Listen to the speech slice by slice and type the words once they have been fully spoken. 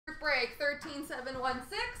break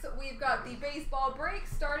 13716. We've got the baseball break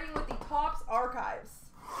starting with the Topps Archives.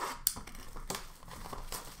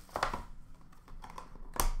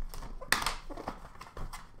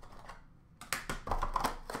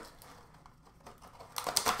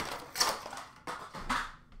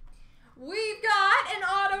 We've got an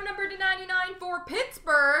auto number /99 for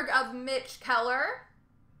Pittsburgh of Mitch Keller.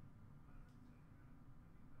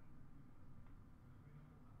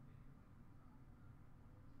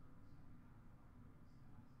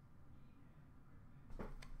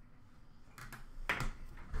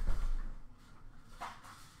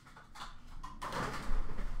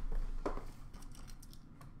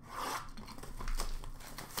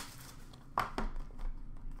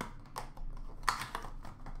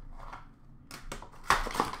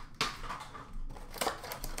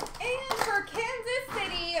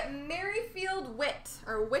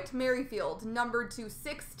 Whit Merrifield, numbered to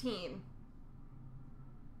 16.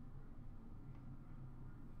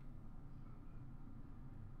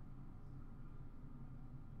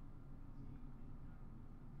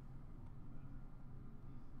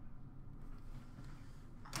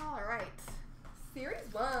 All right,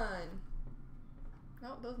 Series 1.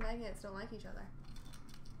 Oh, those magnets don't like each other.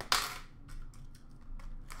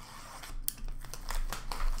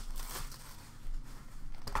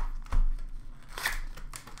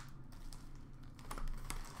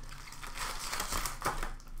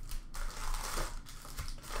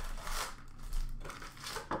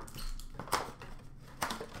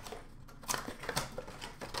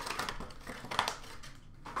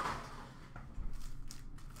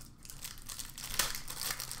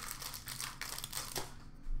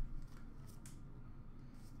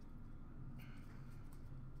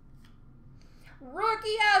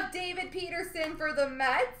 Rookie of David Peterson for the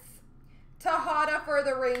Mets. Tejada for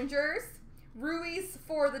the Rangers. Ruiz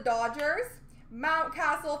for the Dodgers.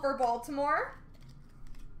 Mountcastle for Baltimore.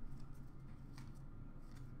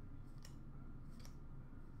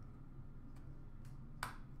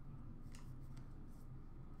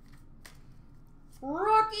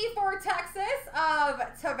 Rookie for Texas of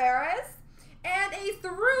Tavares. And a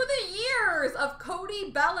through the years of Cody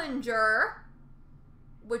Bellinger,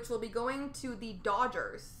 which will be going to the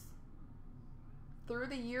Dodgers. Through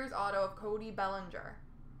the years auto of Cody Bellinger.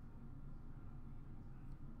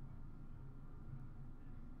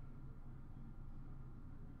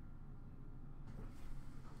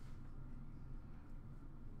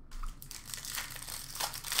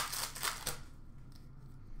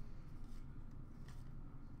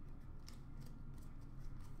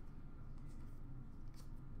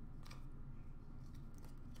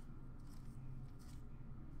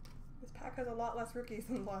 This pack has a lot less rookies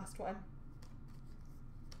than the last one.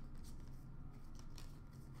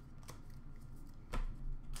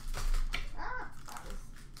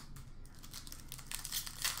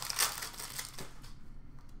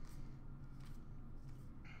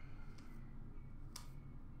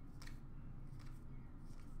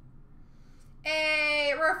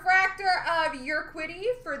 A refractor of Urquidy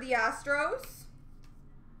for the Astros.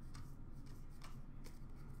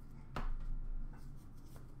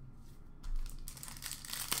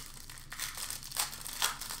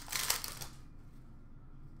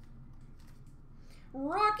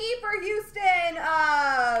 Rookie for Houston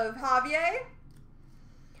of Javier.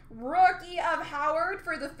 Rookie of Howard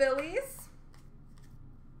for the Phillies.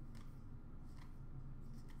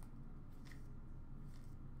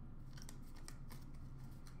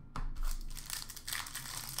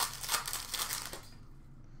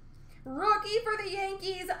 Rookie for the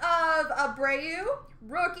Yankees of Abreu.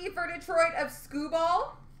 Rookie for Detroit of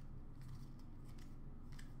Skubal.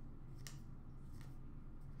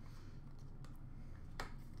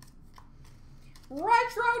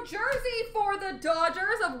 Retro jersey for the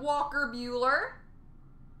Dodgers of Walker Buehler.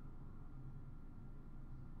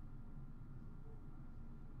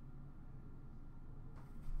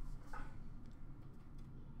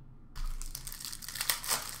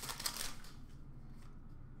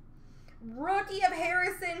 Rookie of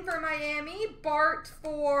Harrison for Miami. Bart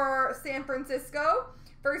for San Francisco.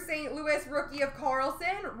 For St. Louis, rookie of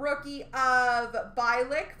Carlson. Rookie of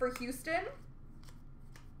Bialik for Houston.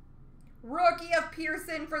 Rookie of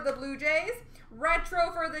Pearson for the Blue Jays.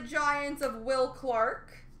 Retro for the Giants of Will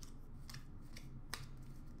Clark.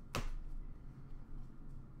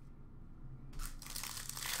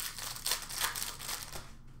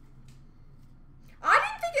 I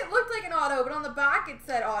didn't think it looked like an auto, but on the back it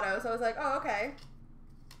said auto, so I was like, oh, okay.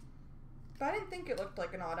 But I didn't think it looked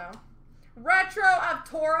like an auto. Retro of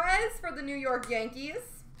Torres for the New York Yankees.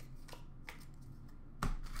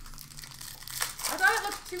 I thought it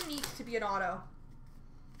looked too neat to be an auto.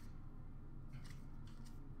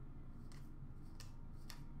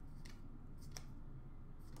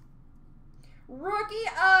 Rookie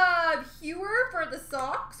of Hewer for the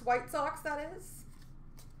Sox. White Sox, that is.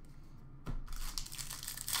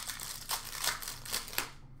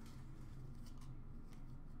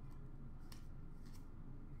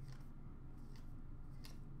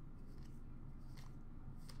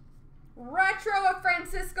 Retro of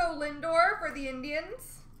Francisco Lindor for the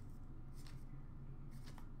Indians.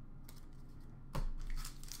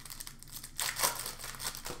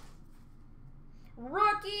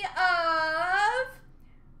 Rookie of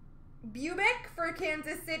Bubic for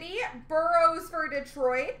Kansas City. Burrows for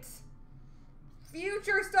Detroit.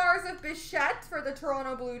 Future Stars of Bichette for the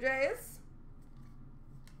Toronto Blue Jays.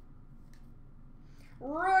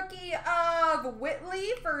 Rookie of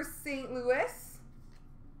Whitley for St. Louis.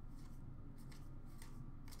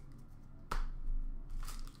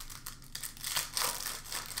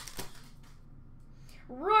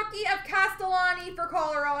 Rookie of Castellani for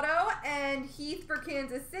Colorado, and Heath for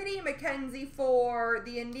Kansas City, McKenzie for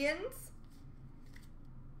the Indians.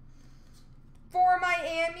 For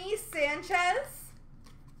Miami, Sanchez.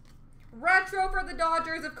 Retro for the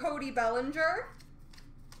Dodgers of Cody Bellinger.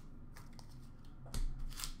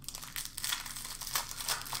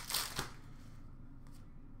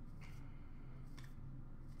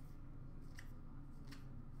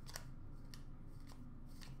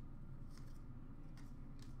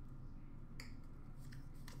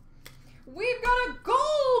 We've got a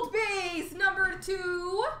gold base, number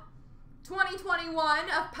 2, 2021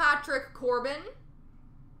 of Patrick Corbin.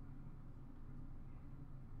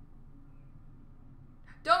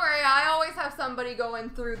 Don't worry, I always have somebody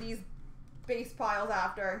going through these base piles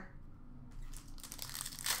after.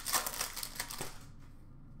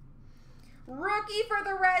 Rookie for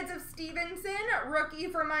the Reds of Stevenson. Rookie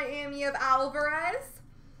for Miami of Alvarez.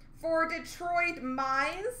 For Detroit,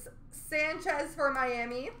 Mize. Sanchez for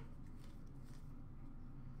Miami.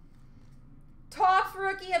 Topps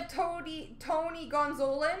rookie of Tony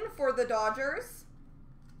Gonzalez for the Dodgers.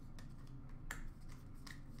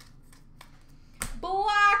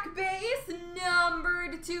 Black base,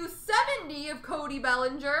 numbered 270 of Cody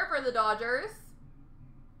Bellinger for the Dodgers.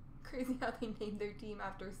 Crazy how they named their team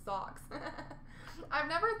after socks. I've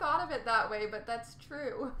never thought of it that way, but that's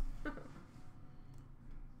true.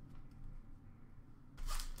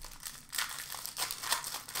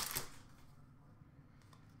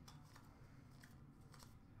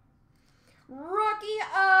 Rookie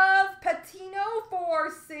of Patino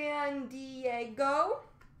for San Diego.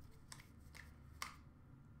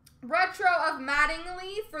 Retro of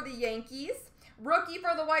Mattingly for the Yankees. Rookie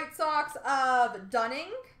for the White Sox of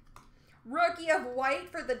Dunning. Rookie of White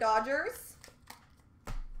for the Dodgers.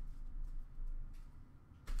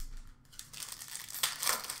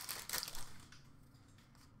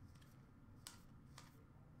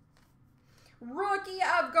 Rookie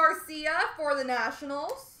of Garcia for the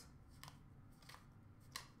Nationals.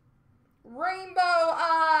 Rainbow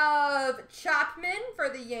of Chapman for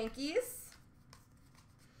the Yankees.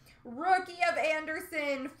 Rookie of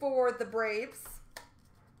Anderson for the Braves.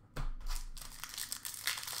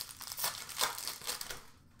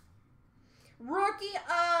 Rookie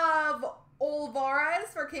of Olivares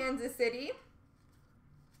for Kansas City.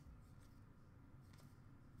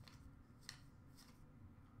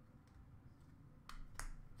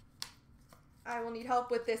 I will need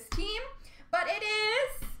help with this team, but it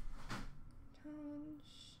is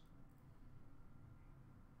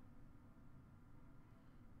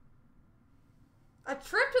a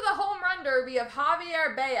trip to the home run derby of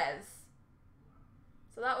Javier Baez.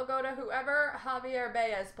 So that will go to whoever Javier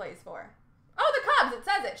Baez plays for. Oh, the Cubs. It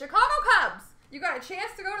says it. Chicago Cubs. You got a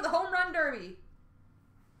chance to go to the home run derby.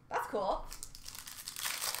 That's cool.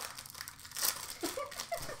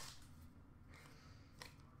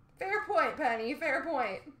 Fair point, Penny. Fair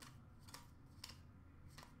point.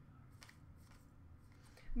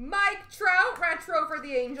 Mike Trout, retro for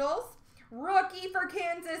the Angels. Rookie for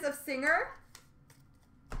Kansas of Singer.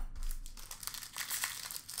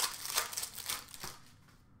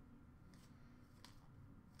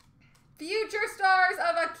 Future Stars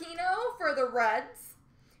of Aquino for the Reds.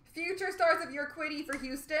 Future Stars of Urquidy for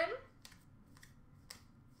Houston.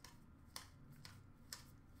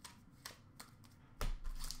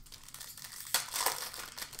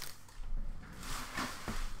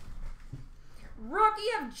 Rookie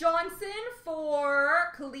of Johnson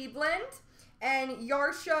for Cleveland. And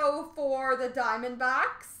Yarsho for the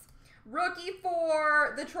Diamondbacks. Rookie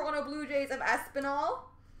for the Toronto Blue Jays of Espinal.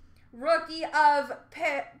 Rookie of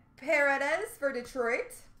Paredes for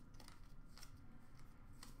Detroit.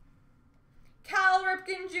 Cal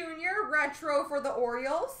Ripken Jr., retro for the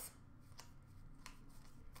Orioles.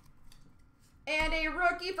 And a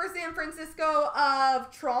rookie for San Francisco of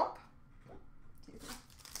Trump.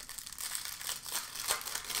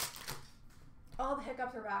 All the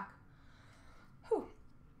hiccups are back. Whew.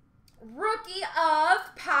 Rookie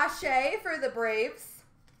of Pache for the Braves.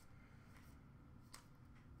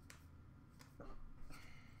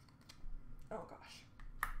 Oh, gosh.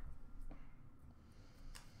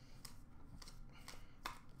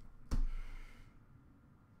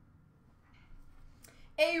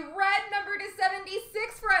 A red number to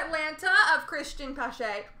 76 for Atlanta of Christian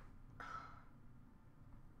Pache.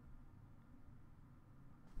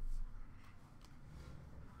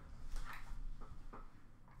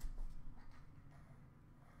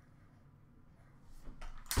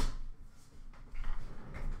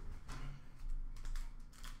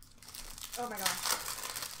 Oh my gosh.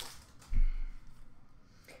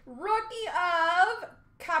 Rookie of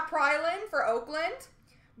Caprilin for Oakland.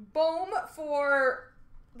 Bohm for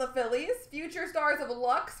the Phillies. Future Stars of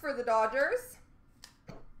Lux for the Dodgers.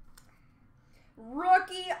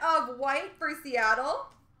 Rookie of White for Seattle.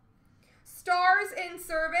 Stars in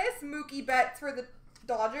Service, Mookie Betts for the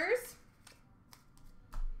Dodgers.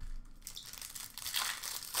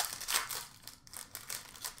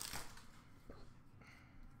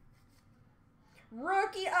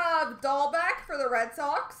 Rookie of Dahlbeck for the Red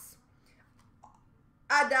Sox.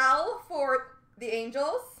 Adele for the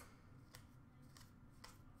Angels.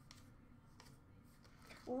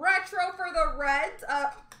 Retro for the Reds,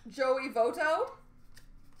 Joey Votto.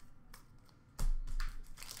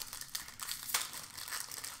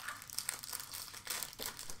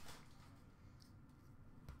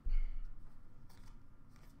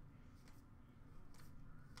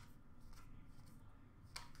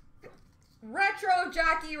 Retro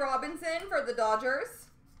Jackie Robinson for the Dodgers.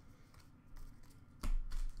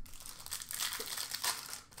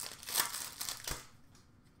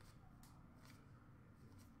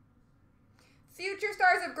 Future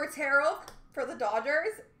Stars of Gratero for the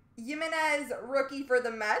Dodgers. Jimenez rookie for the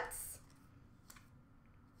Mets.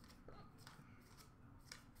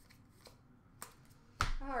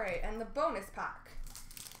 All right, and the bonus pack.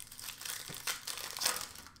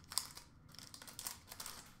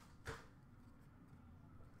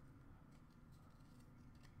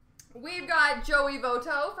 We've got Joey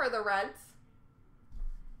Votto for the Reds.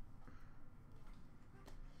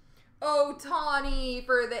 Ohtani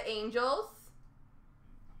for the Angels.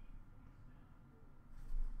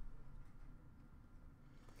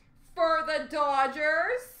 For the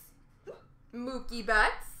Dodgers, Mookie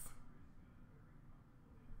Betts.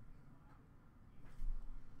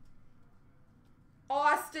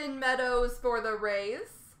 Austin Meadows for the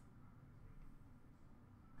Rays.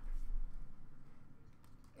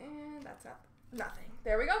 And that's nothing.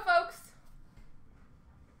 There we go, folks.